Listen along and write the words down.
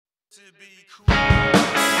To be cool.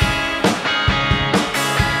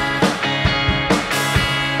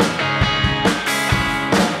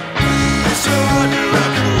 It's so hard to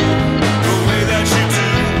act cool the way that you do.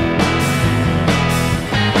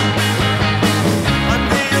 I'm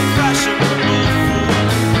the impressionable fool,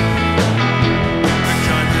 the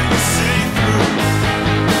kind that you see through.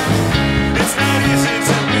 It's not easy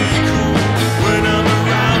to be cool when I'm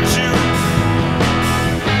around you.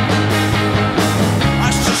 I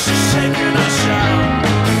just shake and I shout.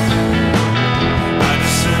 I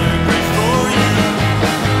disagree for you.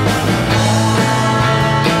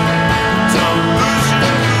 Don't lose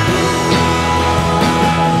your cool.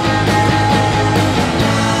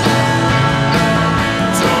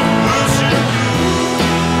 Don't lose your cool.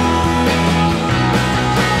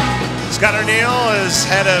 Scott O'Neill has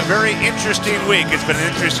had a very interesting week. It's been an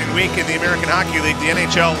interesting week in the American Hockey League. The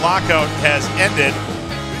NHL lockout has ended.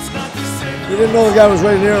 He didn't know the guy was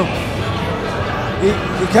right near him. He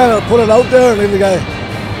kind of put it out there and leave the guy.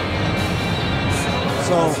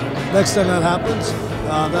 So next time that happens,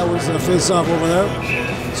 that was a face-off over there.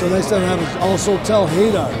 So next time that happens, also tell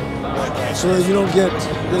Hadar so that you don't get,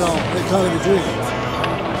 caught in between.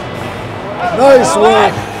 Nice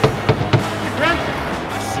work.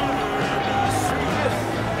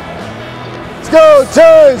 Let's go,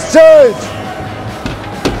 change.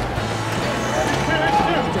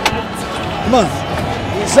 Come on.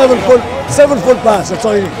 7 foot pass, that's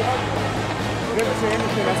all you need.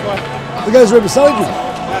 The guy's right beside you.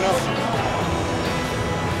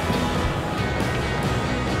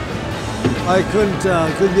 I couldn't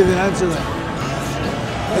give you an answer there.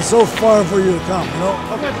 It's so far for you to come, you know?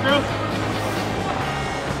 Okay, Drew.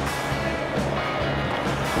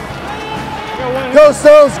 Go,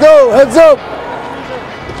 Stones, go! Heads up!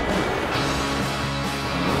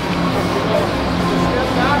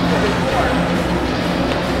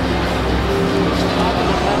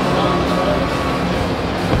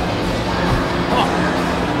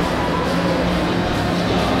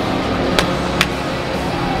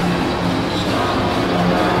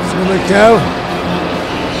 Cow. I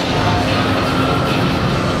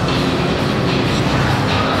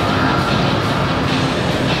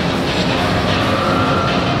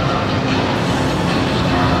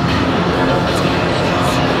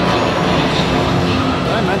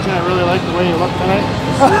mentioned I really like the way you look tonight.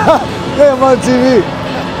 Yeah, I'm on TV.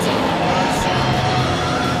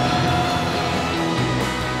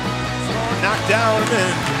 Knocked down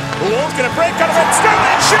and Wolf's gonna break out of it.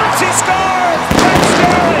 Sterling shoots, he scores! Brett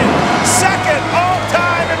Sterling, second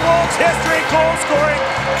all-time in Wolves history goal scoring.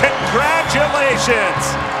 Congratulations!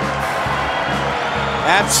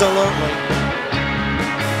 Absolutely.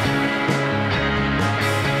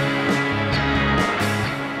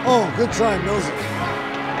 Oh, good try, knows it.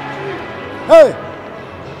 Hey!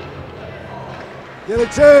 Get a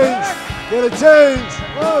change!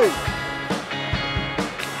 Right.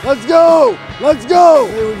 Let's go!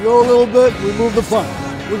 Here we go a little bit, we move the puck.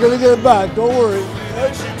 We're gonna get it back, don't worry.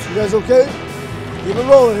 Right? You guys okay? Keep it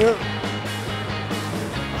rolling here.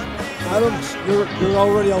 Adam, you're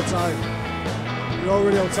already outside. You're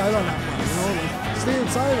already outside on that one, you know? Like, stay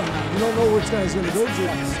inside on that. You don't know which guy's gonna go to,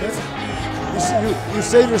 okay? You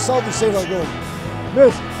save yourself, you save our goal.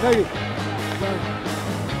 Miss, Maggie.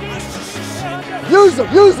 Use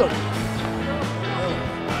them!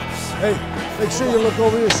 Hey, make sure you look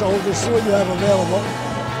over your shoulder, see what you have available.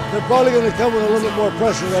 They're probably going to come with a little bit more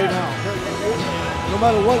pressure right now. No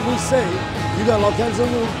matter what we say, you got all kinds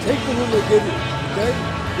of room. Take the room they give you, okay?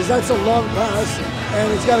 Because that's a long pass,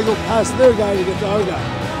 and it's got to go past their guy to get to our guy.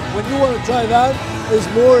 When you want to try that, is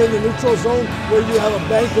more in the neutral zone where you have a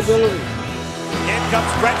bank ability. In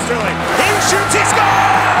comes Brett Sterling. He shoots, he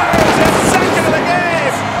scores! His second of the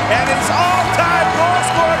game! And it's all-time goal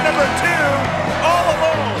scorer number 2, all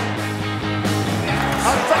alone.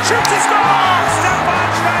 Up front, shoots, he scores! Stefan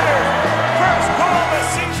Schneider, first goal of the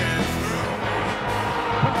season.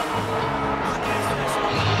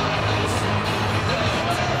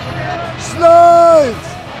 Slides!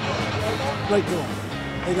 Right to him.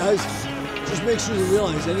 Hey guys, just make sure you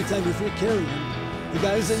realize anytime if you're carrying, the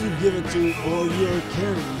guys that you give it to or you're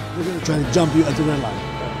carrying, they're going to try to jump you at the red line.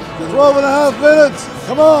 12 and a half minutes.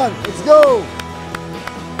 Come on, let's go.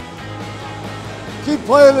 Keep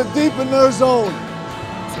playing it deep in their zone.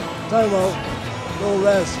 Timeout. No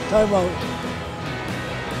rest. Timeout.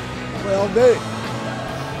 Play all day.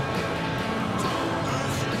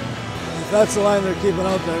 If that's the line they're keeping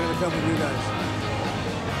out there, they're going to come with you guys.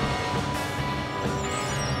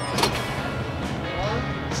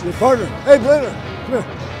 It's your partner. Hey, Blainer, come here.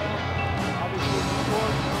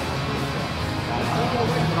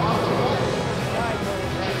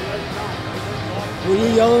 Were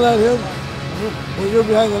you yelling at him? When you're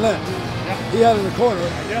behind the net? He had it in the corner.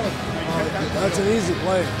 That's an easy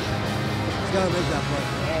play. He's got to make that play.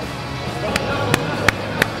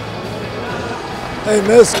 Hey,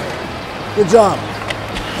 miss. Good job.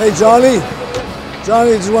 Hey, Johnny.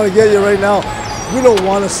 Johnny, just want to get you right now. We don't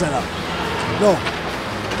want to set up. No.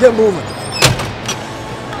 Get moving.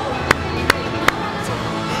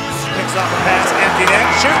 Picks off a pass, empty net,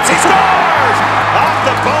 shoots, he scores!